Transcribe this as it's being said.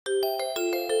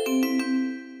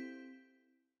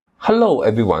Hello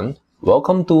everyone,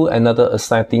 welcome to another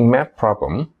exciting math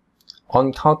problem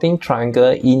on counting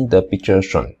triangle in the picture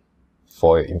shown.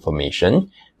 For your information,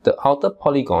 the outer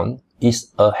polygon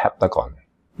is a heptagon.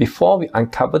 Before we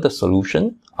uncover the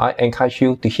solution, I encourage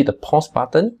you to hit the pause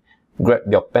button, grab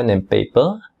your pen and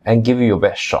paper, and give it your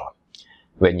best shot.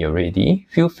 When you're ready,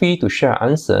 feel free to share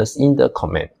answers in the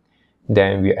comment.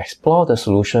 Then we'll explore the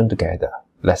solution together.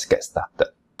 Let's get started.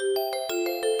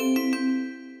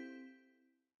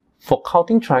 For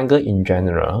counting triangle in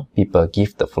general, people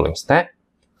give the following step.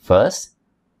 First,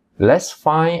 let's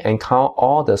find and count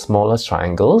all the smallest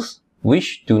triangles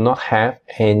which do not have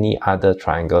any other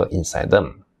triangle inside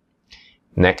them.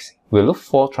 Next, we'll look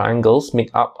for triangles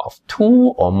made up of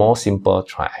two or more simple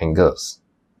triangles.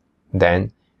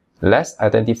 Then, let's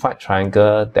identify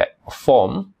triangles that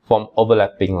form from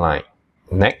overlapping line.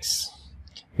 Next,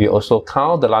 we also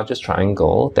count the largest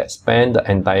triangle that span the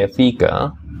entire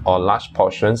figure or large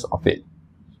portions of it.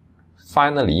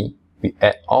 Finally, we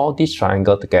add all these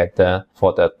triangles together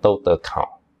for the total count.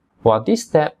 While these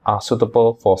steps are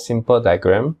suitable for simple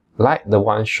diagrams like the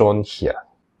one shown here,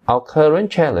 our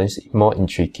current challenge is more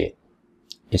intricate.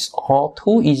 It's all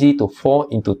too easy to fall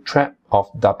into the trap of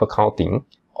double counting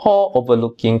or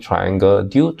overlooking triangle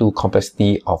due to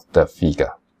complexity of the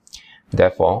figure.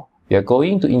 Therefore, we are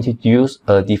going to introduce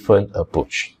a different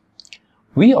approach.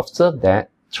 We observe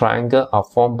that triangles are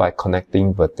formed by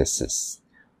connecting vertices.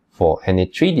 For any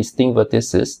three distinct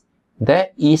vertices, there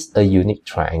is a unique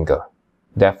triangle.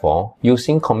 Therefore,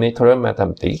 using combinatorial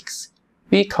mathematics,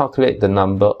 we calculate the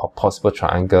number of possible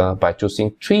triangles by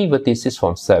choosing 3 vertices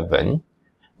from 7,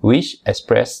 which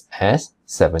expressed as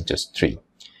 7 choose 3.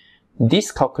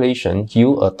 This calculation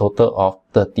yields a total of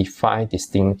 35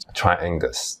 distinct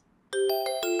triangles.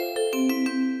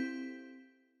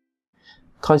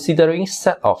 Considering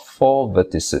set of 4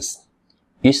 vertices,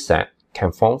 each set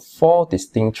can form 4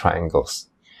 distinct triangles.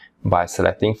 By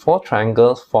selecting 4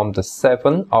 triangles from the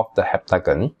 7 of the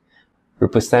heptagon,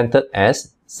 represented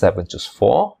as 7 choose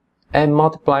 4, and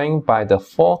multiplying by the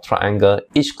 4 triangles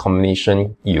each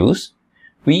combination used,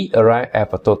 we arrive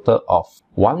at a total of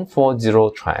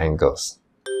 140 triangles.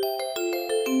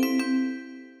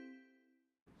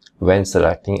 When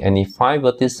selecting any 5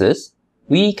 vertices,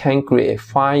 we can create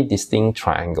 5 distinct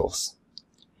triangles.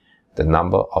 The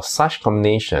number of such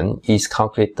combinations is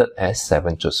calculated as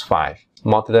 7 choose 5.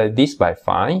 Multiply this by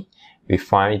 5, we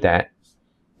find that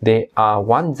there are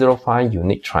 105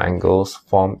 unique triangles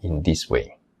formed in this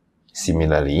way.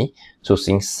 Similarly,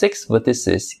 choosing 6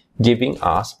 vertices giving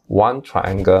us 1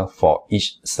 triangle for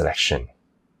each selection.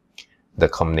 The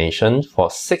combination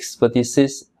for 6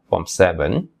 vertices from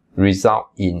 7 result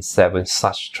in 7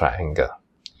 such triangles.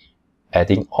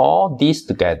 Adding all these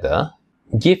together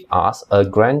give us a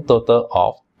grand total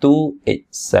of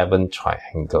 287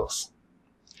 triangles.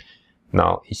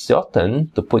 Now it's your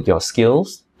turn to put your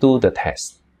skills to the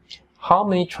test. How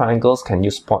many triangles can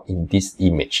you spot in this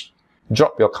image?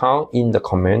 Drop your count in the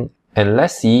comment and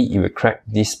let's see if you crack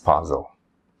this puzzle.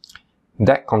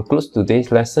 That concludes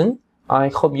today's lesson. I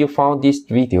hope you found this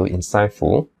video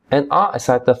insightful and are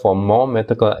excited for more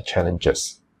mathematical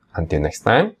challenges. Until next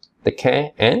time, take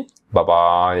care and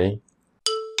bye-bye.